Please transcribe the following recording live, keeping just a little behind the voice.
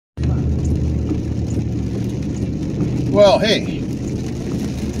Well, hey,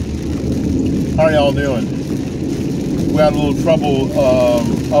 how are y'all doing? We had a little trouble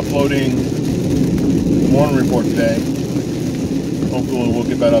uploading the morning report today. Hopefully we'll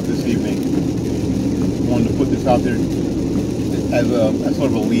get that up this evening. I wanted to put this out there as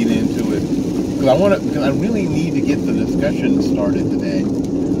sort of a lead into it, because I really need to get the discussion started today.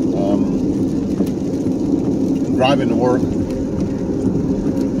 I'm driving to work.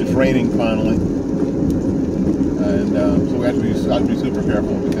 It's raining finally. And so we have to be super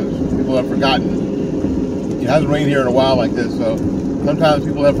careful, because people have forgotten. It hasn't rained here in a while like this, so sometimes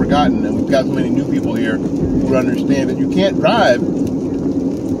people have forgotten, and we've got so many new people here who understand that you can't drive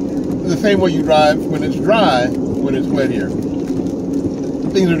the same way you drive when it's dry, when it's wet here.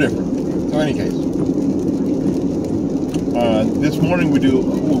 Things are different. So in any case, this morning we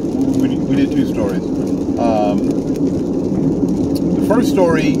did two stories. The first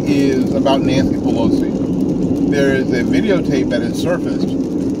story is about Nancy Pelosi. There is a videotape that has surfaced.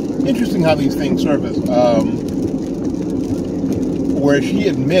 Interesting how these things surface. Where she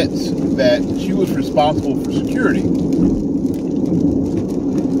admits that she was responsible for security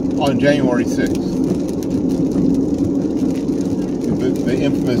on January 6th. The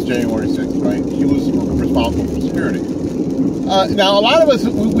infamous January 6th, right? She was responsible for security. Now, a lot of us,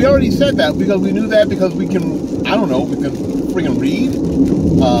 we already said that because we knew that, because we can, I don't know, we can freaking read.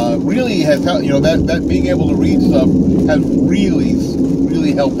 Really has helped, that being able to read stuff has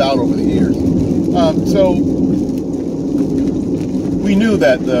really helped out over the years. So we knew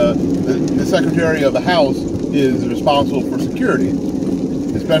that the Secretary of the House is responsible for security,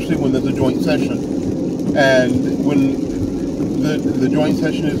 especially when there's a joint session. And when the joint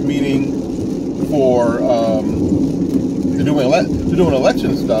session is meeting for to do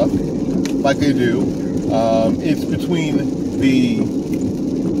election stuff, like they do, it's between the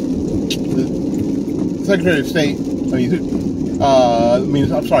Secretary of State,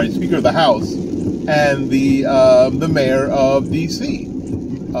 Speaker of the House, and the Mayor of D.C.,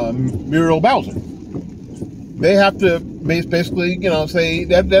 Muriel Bowser. They have to basically, say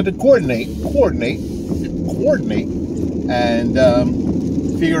they have to coordinate, and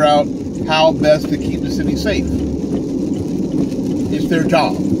figure out how best to keep the city safe. It's their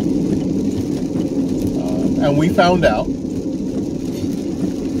job. And we found out a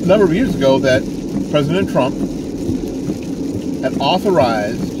number of years ago that President Trump had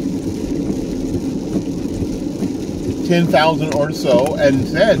authorized 10,000 or so, and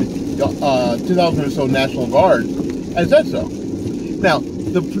said 10,000 or so National Guard, and said so. Now,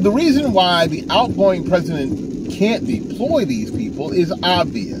 the reason why the outgoing president can't deploy these people is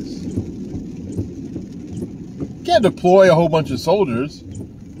obvious. You can't deploy a whole bunch of soldiers,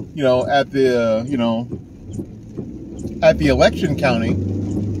 at the election counting,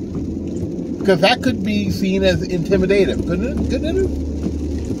 because that could be seen as intimidative, couldn't it?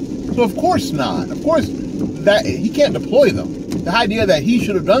 So of course not. Of course, that he can't deploy them. The idea that he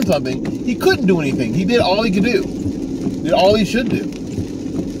should have done something, he couldn't do anything. He did all he could do. Did all he should do.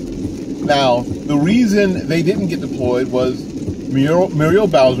 Now, the reason they didn't get deployed was Muriel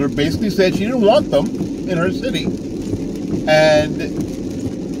Bowser basically said she didn't want them in her city, and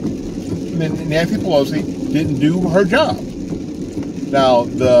Nancy Pelosi didn't do her job. Now,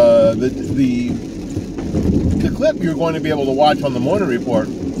 the clip you're going to be able to watch on the morning report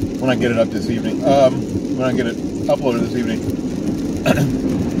when I get it up this evening, when I get it uploaded this evening,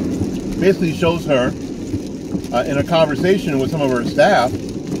 basically shows her in a conversation with some of her staff,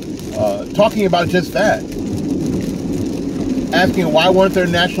 talking about just that, asking why weren't there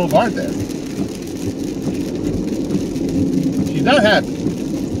National Guard there. She's not happy,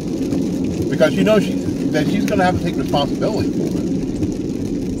 because she knows that she's going to have to take responsibility for it.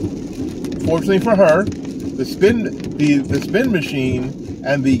 Fortunately for her, the spin machine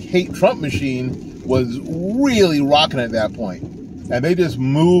and the hate Trump machine was really rocking at that point, and they just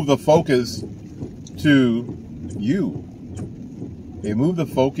moved the focus to you. They moved the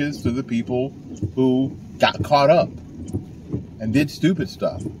focus to the people who got caught up and did stupid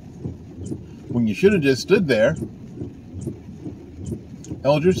stuff, when you should have just stood there,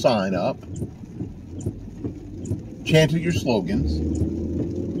 held your sign up, chanted your slogans,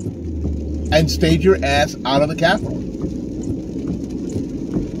 and stayed your ass out of the Capitol.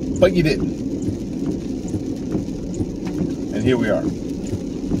 But you didn't. And here we are.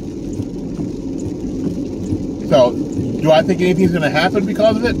 So, do I think anything's going to happen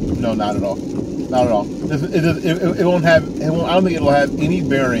because of it? No, not at all. Not at all. It won't have. I don't think it'll have any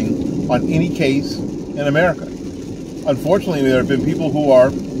bearing on any case in America. Unfortunately, there have been people who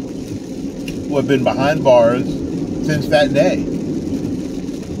have been behind bars since that day.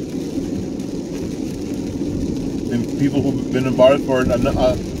 and people who've been in bars for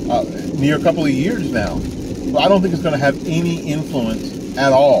near a couple of years now. So I don't think it's going to have any influence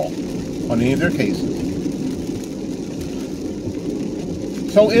at all on any of their cases.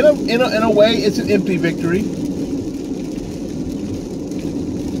 So in a way, it's an empty victory,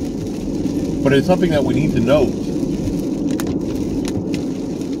 but it's something that we need to note.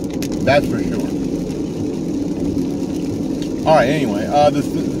 That's for sure. All right. Anyway,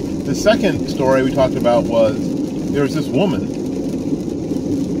 the second story we talked about was there was this woman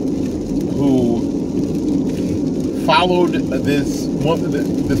who followed this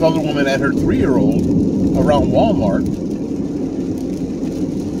other woman and her 3-year-old around Walmart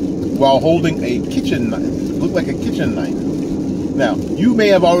while holding a kitchen knife. It looked like a kitchen knife. Now, you may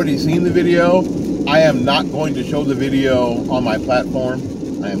have already seen the video. I am not going to show the video on my platform.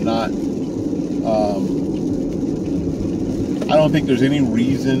 I am not. I don't think there's any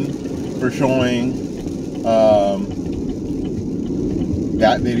reason for showing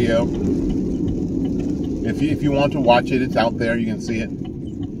that video. If you want to watch it, it's out there. You can see it.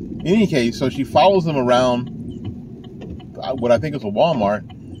 In any case, so she follows them around what I think is a Walmart,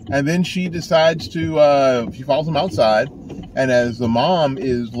 and then she decides to, she follows them outside, and as the mom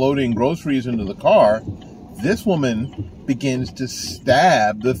is loading groceries into the car, this woman begins to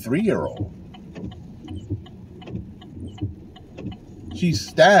stab the 3-year-old. She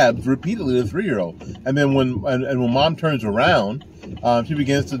stabs repeatedly the 3-year-old, and then when mom turns around, she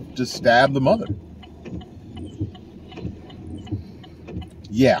begins to stab the mother.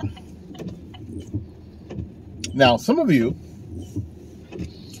 Yeah. Now, some of you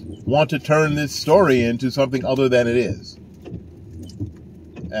want to turn this story into something other than it is,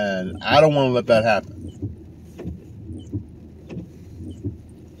 and I don't want to let that happen.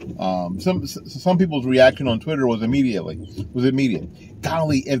 Some people's reaction on Twitter was immediate.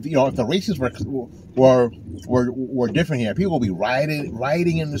 Golly, if the races were different here, people would be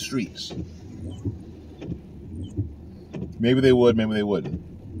rioting in the streets. Maybe they would, maybe they wouldn't.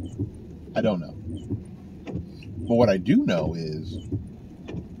 I don't know. But what I do know is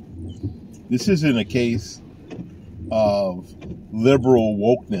this isn't a case of liberal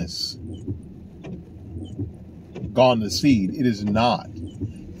wokeness gone to seed. It is not.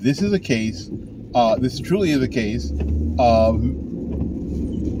 This is a case, this truly is a case of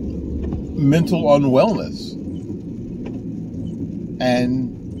mental unwellness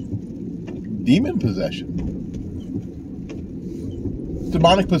and demon possession.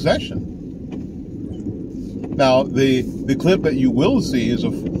 Demonic possession. Now, the clip that you will see is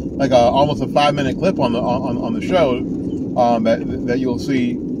almost a 5-minute clip on the show that you'll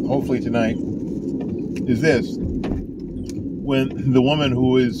see hopefully tonight. Is this when the woman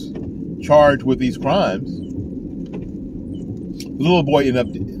who is charged with these crimes, the little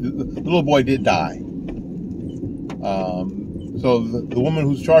boy did die. So the woman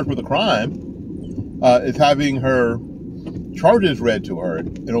who's charged with the crime is having her charges read to her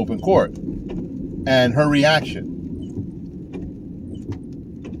in open court, and her reaction.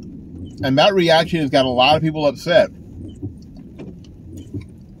 And that reaction has got a lot of people upset.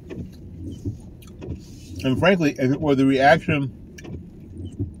 And frankly, if it were the reaction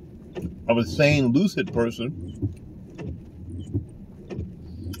of a sane, lucid person,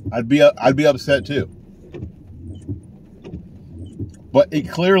 I'd be upset too. But it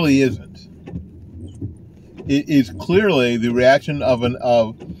clearly isn't. It is clearly the reaction of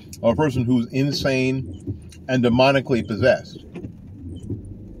a person who's insane and demonically possessed.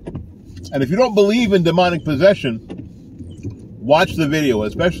 And if you don't believe in demonic possession, watch the video,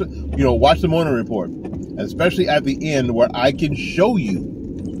 especially, watch the morning report, and especially at the end where I show you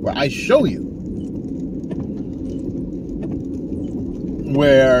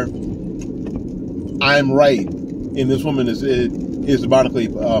where I'm right in this woman is demonically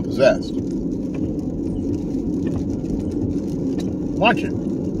possessed. Watch it.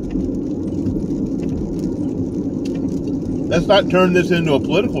 Let's not turn this into a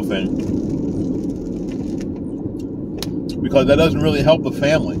political thing, because that doesn't really help the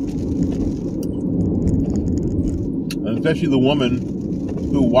family. And especially the woman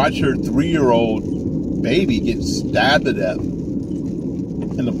who watched her 3-year-old baby get stabbed to death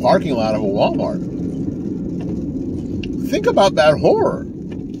in the parking lot of a Walmart. Think about that horror.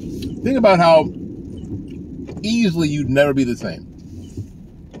 Think about how easily you'd never be the same.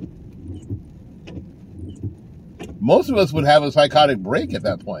 Most of us would have a psychotic break at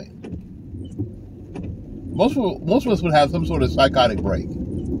that point. Most of us would have some sort of psychotic break.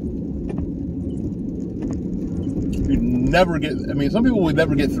 You'd never get, some people would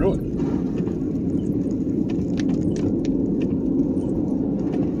never get through it.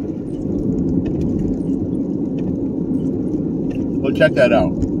 So check that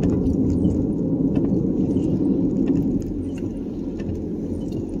out.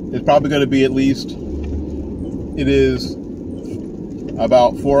 It's probably going to be at least, it is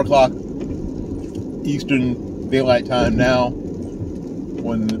about 4 o'clock Eastern Daylight Time now.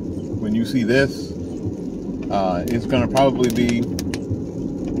 When you see this, it's going to probably be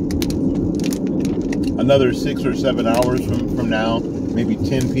another 6 or 7 hours from now, maybe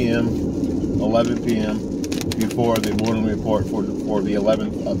 10 p.m., 11 p.m. before the morning report for the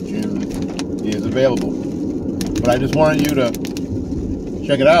 11th of June is available. But I just wanted you to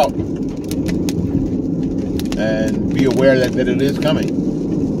check it out and be aware that it is coming.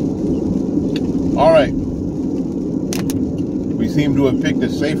 All right. We seem to have picked a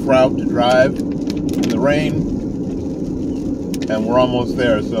safe route to drive in the rain, and we're almost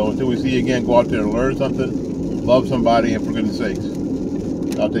there. So until we see you again, go out there and learn something, love somebody, and for goodness sakes,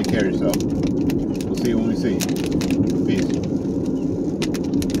 y'all take care of yourself. We'll see you when we see you.